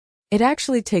It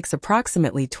actually takes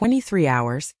approximately 23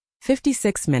 hours,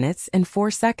 56 minutes, and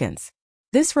 4 seconds.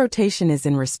 This rotation is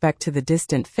in respect to the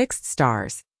distant fixed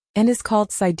stars, and is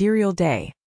called sidereal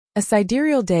day. A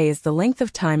sidereal day is the length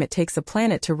of time it takes a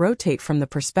planet to rotate from the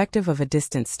perspective of a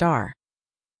distant star.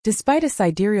 Despite a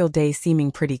sidereal day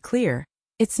seeming pretty clear,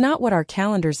 it's not what our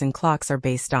calendars and clocks are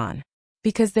based on.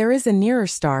 Because there is a nearer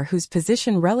star whose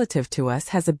position relative to us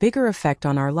has a bigger effect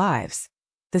on our lives.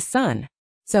 The Sun.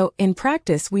 So, in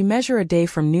practice, we measure a day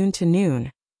from noon to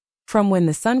noon. From when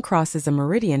the Sun crosses a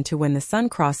meridian to when the Sun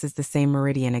crosses the same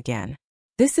meridian again.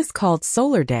 This is called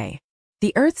solar day.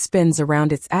 The Earth spins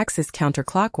around its axis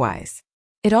counterclockwise.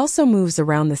 It also moves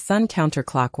around the Sun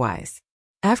counterclockwise.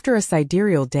 After a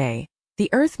sidereal day, the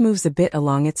Earth moves a bit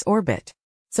along its orbit.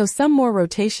 So some more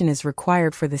rotation is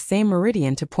required for the same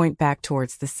meridian to point back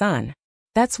towards the Sun.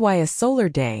 That's why a solar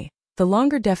day, the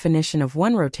longer definition of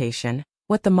one rotation,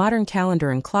 what the modern calendar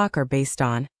and clock are based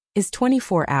on, is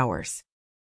 24 hours.